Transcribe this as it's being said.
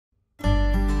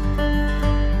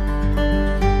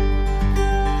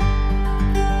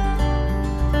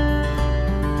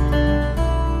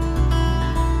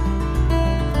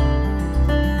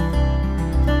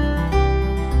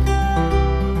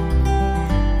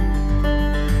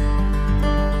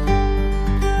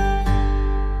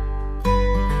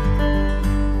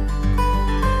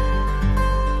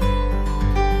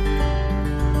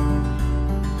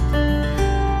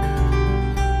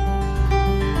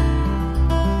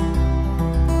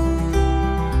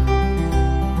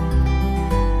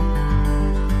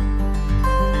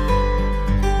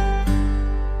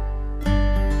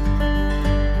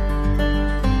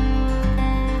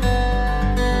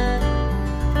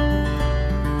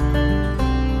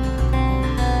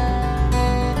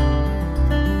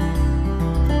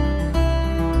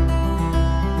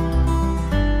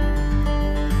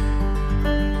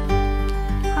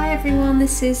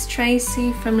this is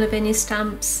Tracy from Lavinia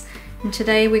Stamps, and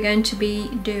today we're going to be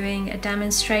doing a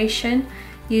demonstration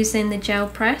using the gel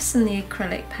press and the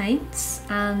acrylic paints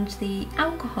and the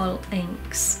alcohol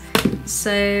inks.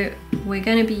 So we're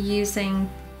going to be using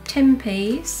tin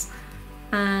peas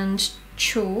and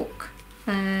chalk,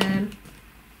 and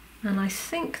I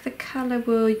think the colour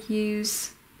we'll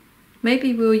use,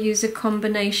 maybe we'll use a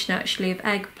combination actually of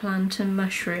eggplant and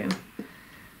mushroom.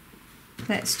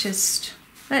 Let's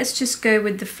just go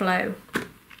with the flow.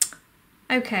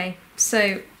 Okay,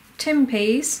 so tin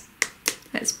peas,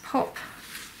 let's pop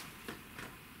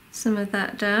some of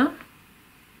that down,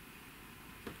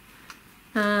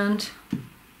 and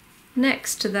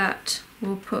next to that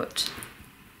we'll put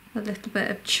a little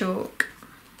bit of chalk,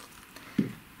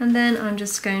 and then I'm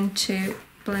just going to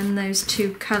blend those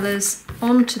two colours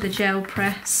onto the gel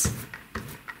press.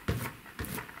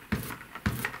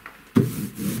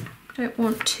 Don't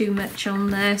want too much on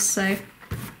there, so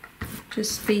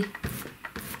just be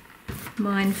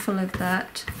mindful of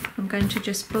that. I'm going to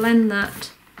just blend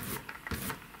that,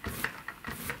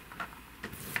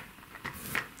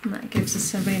 and that gives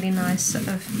us a really nice sort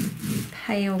of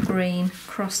pale green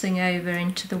crossing over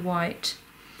into the white.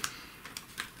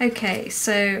 Okay,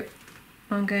 so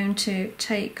I'm going to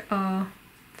take our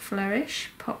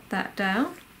flourish, pop that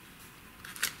down,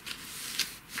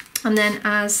 and then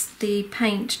as the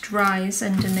paint dries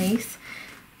underneath,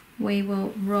 we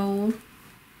will roll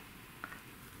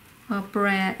our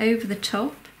brayer over the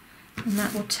top, and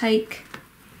that will take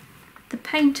the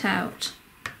paint out.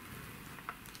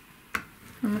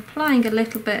 I'm applying a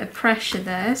little bit of pressure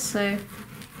there, so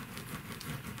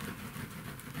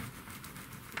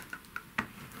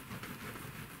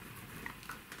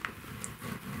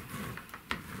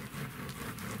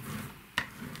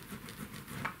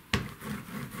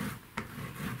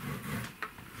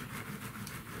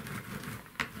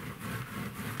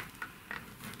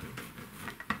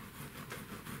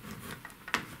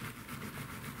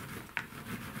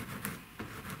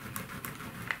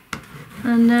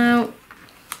and now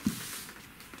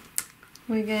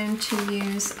we're going to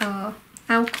use our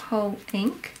alcohol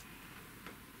ink.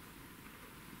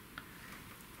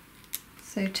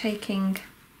 So taking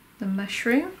the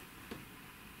mushroom,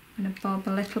 I'm going to bob a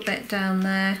little bit down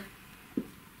there,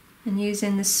 and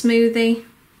using the smoothie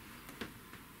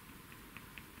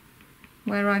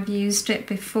where I've used it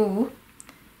before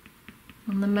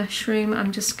on the mushroom,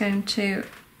 I'm just going to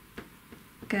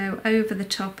go over the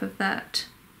top of that.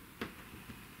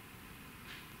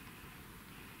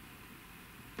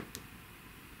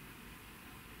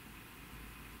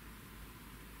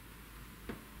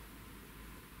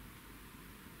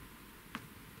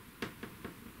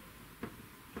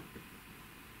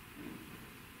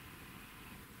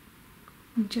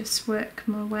 And just work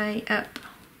my way up.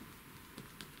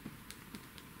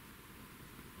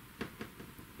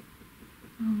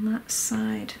 On that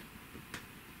side.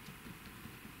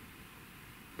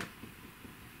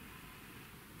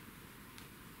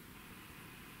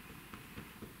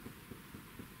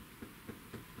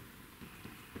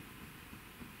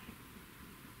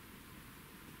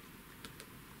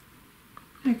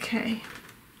 Okay,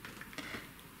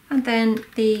 and then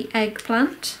the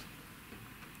eggplant.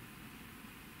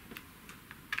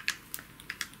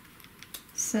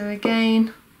 So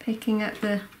again, picking up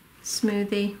the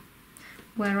smoothie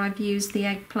where I've used the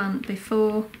eggplant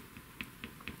before,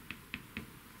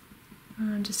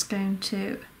 I'm just going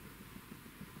to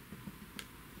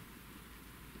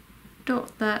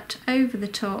dot that over the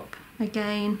top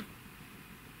again,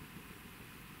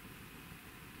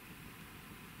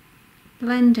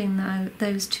 blending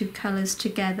those two colours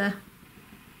together.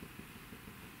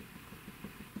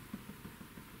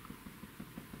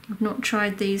 I've not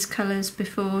tried these colours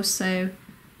before, so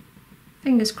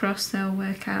fingers crossed they'll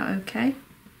work out okay.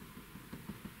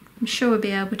 I'm sure we'll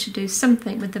be able to do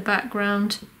something with the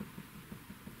background.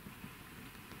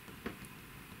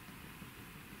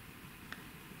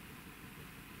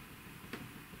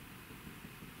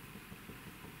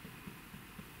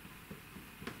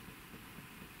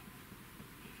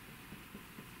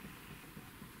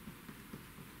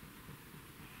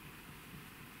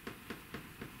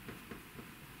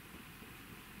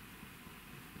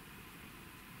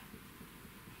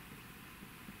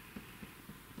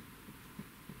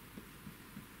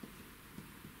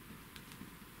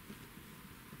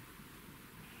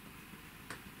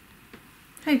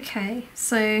 Okay,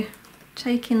 so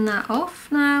taking that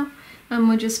off now, and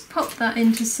we'll just pop that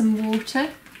into some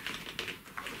water.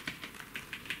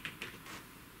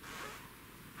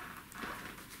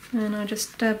 And I'll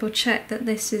just double check that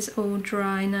this is all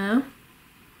dry now.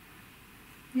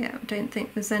 Yeah, I don't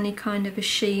think there's any kind of a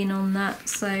sheen on that,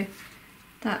 so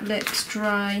that looks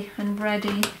dry and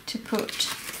ready to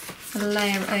put a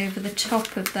layer over the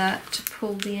top of that to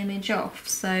pull the image off.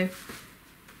 So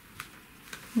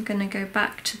I'm going to go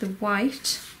back to the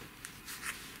white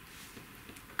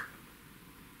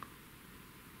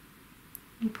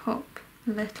and pop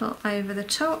a little over the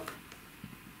top,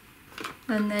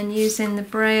 and then using the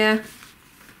brayer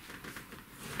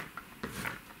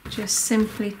just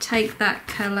simply take that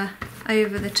colour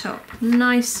over the top.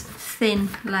 Nice thin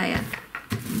layer.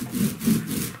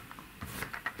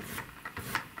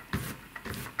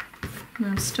 And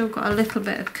I've still got a little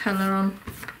bit of colour on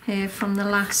here from the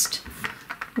last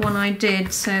one I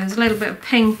did, so there's a little bit of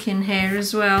pink in here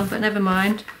as well, but never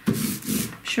mind,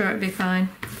 I'm sure it'll be fine.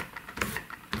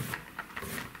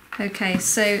 Okay,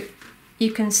 so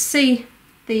you can see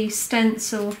the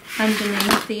stencil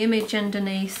underneath, the image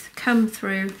underneath come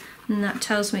through, and that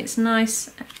tells me it's nice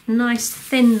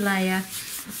thin layer.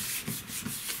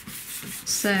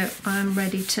 So I'm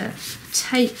ready to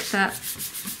take that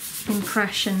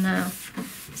impression now.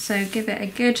 So give it a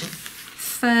good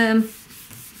firm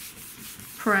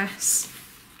press.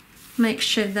 Make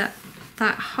sure that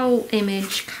that whole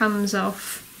image comes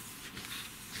off.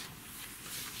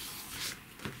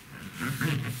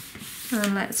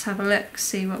 And let's have a look,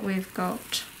 see what we've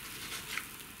got.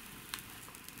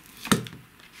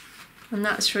 And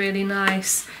that's really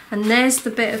nice. And there's the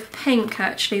bit of pink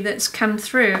actually that's come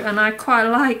through, and I quite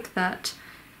like that.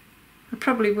 I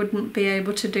probably wouldn't be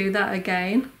able to do that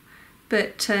again,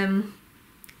 but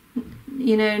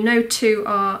you know, no two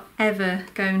are ever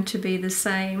going to be the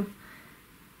same.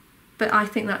 But I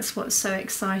think that's what's so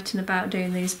exciting about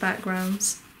doing these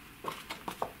backgrounds.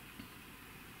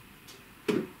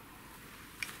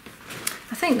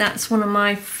 I think that's one of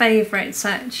my favourites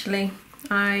actually.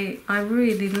 I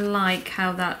really like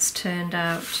how that's turned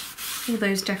out. All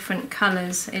those different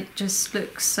colours, it just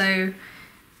looks so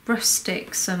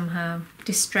rustic somehow,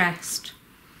 distressed.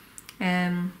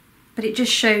 But it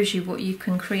just shows you what you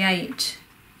can create,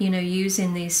 you know,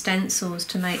 using these stencils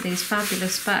to make these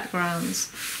fabulous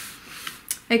backgrounds.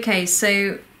 Okay,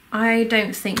 so I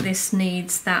don't think this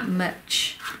needs that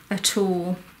much at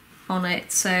all on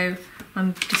it, so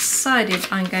I'm decided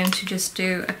I'm going to just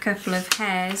do a couple of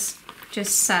hares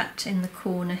just sat in the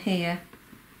corner here.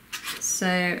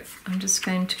 So I'm just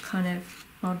going to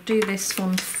I'll do this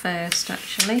one first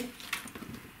actually.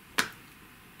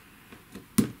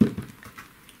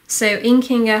 So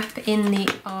inking up in the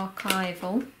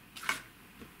archival.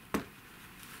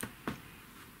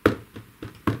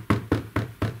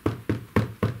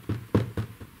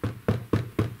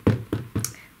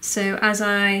 So as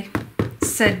I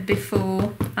said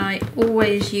before, I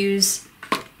always use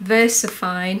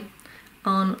VersaFine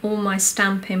on all my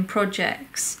stamping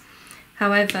projects.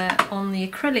 However, on the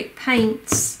acrylic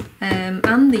paints and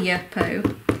the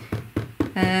Yupo,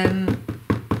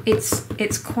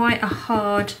 it's quite a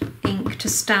hard ink to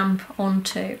stamp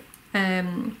onto.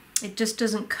 It just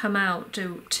doesn't come out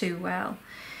too well.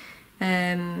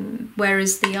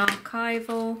 Whereas the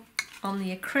archival on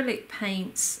the acrylic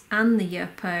paints and the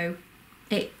Yupo,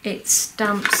 it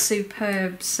stamps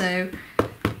superb. So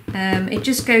it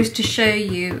just goes to show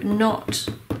you not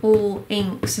all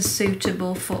inks are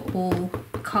suitable for all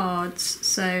cards.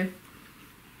 So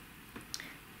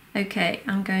okay,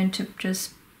 I'm going to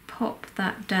just pop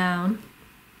that down,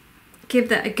 give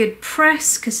that a good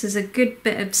press because there's a good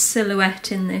bit of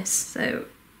silhouette in this, so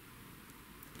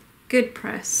good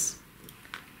press.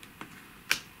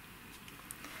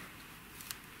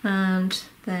 And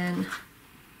then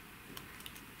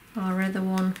our other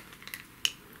one.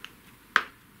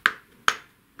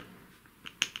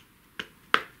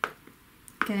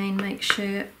 Again, make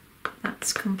sure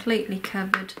that's completely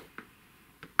covered.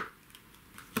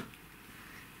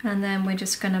 And then we're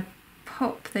just going to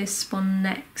pop this one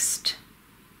next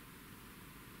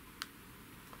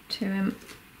to him.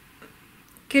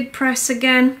 Good press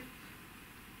again.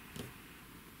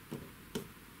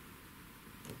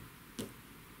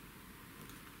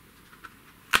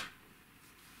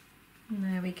 And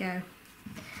there we go.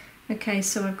 Okay,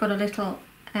 so I've got a little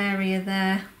area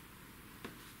there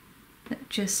that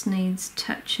just needs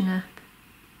touching up.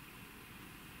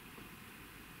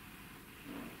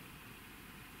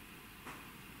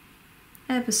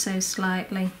 Ever so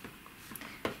slightly.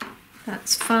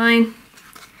 That's fine.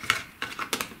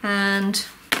 And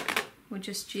we'll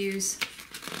just use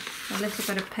a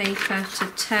little bit of paper to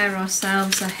tear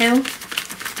ourselves a hill.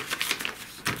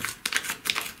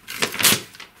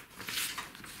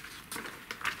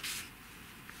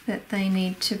 That they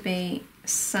need to be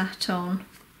sat on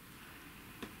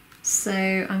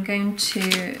So I'm going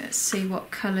to see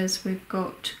what colours we've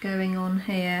got going on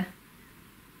here.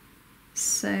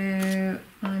 So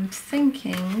I'm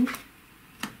thinking,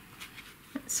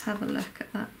 let's have a look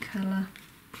at that colour.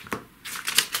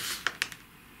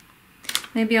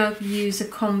 Maybe I'll use a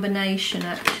combination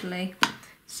actually.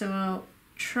 So I'll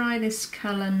try this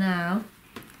colour now.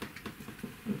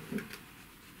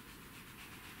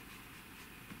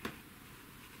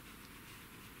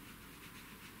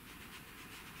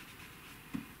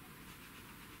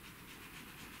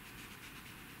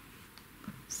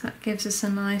 So that gives us a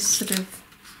nice sort of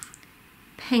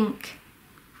pink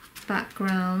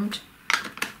background,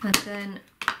 and then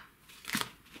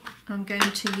I'm going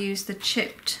to use the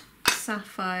chipped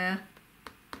sapphire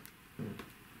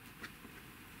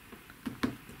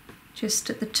just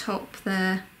at the top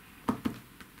there.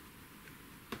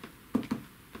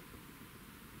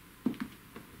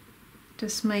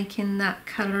 Just making that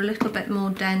colour a little bit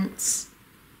more dense.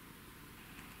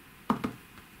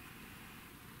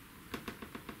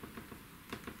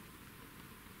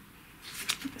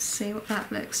 Let's see what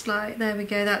that looks like. There we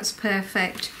go, that's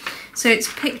perfect. So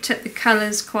it's picked up the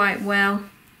colours quite well.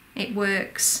 It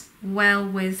works well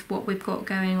with what we've got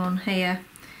going on here.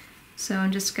 So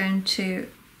I'm just going to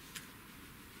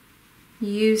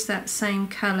use that same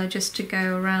colour just to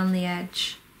go around the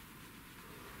edge.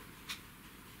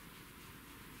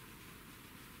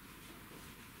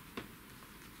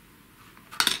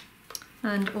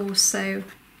 And also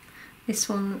this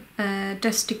one,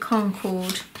 Dusty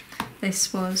Concord,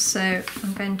 this was, so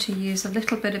I'm going to use a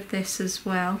little bit of this as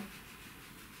well.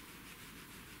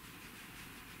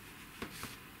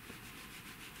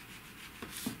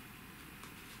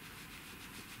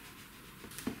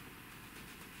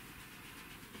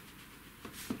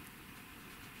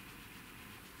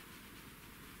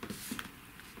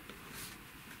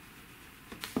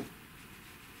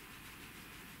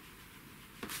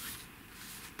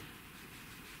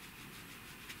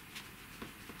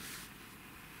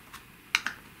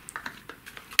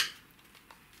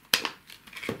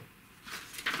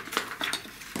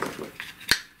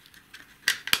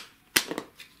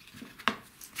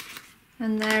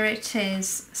 And there it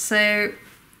is. So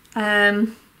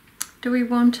do we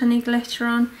want any glitter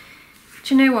on?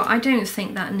 Do you know what, I don't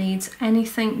think that needs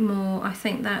anything more. I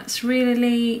think that's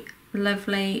really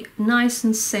lovely, nice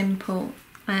and simple.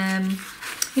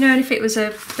 You know, and if it was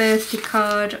a birthday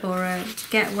card or a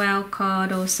get well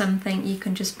card or something, you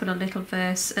can just put a little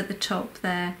verse at the top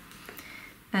there.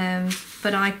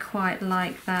 But I quite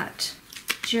like that,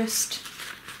 just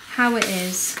how it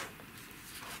is.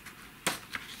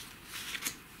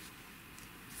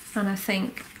 And I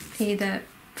think either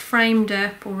framed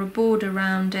up or a border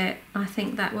around it, I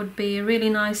think that would be a really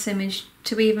nice image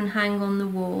to even hang on the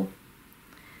wall.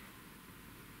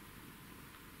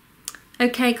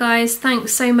 Okay guys,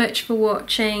 thanks so much for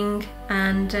watching,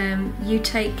 and you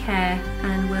take care,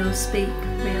 and we'll speak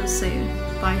real soon.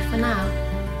 Bye for now.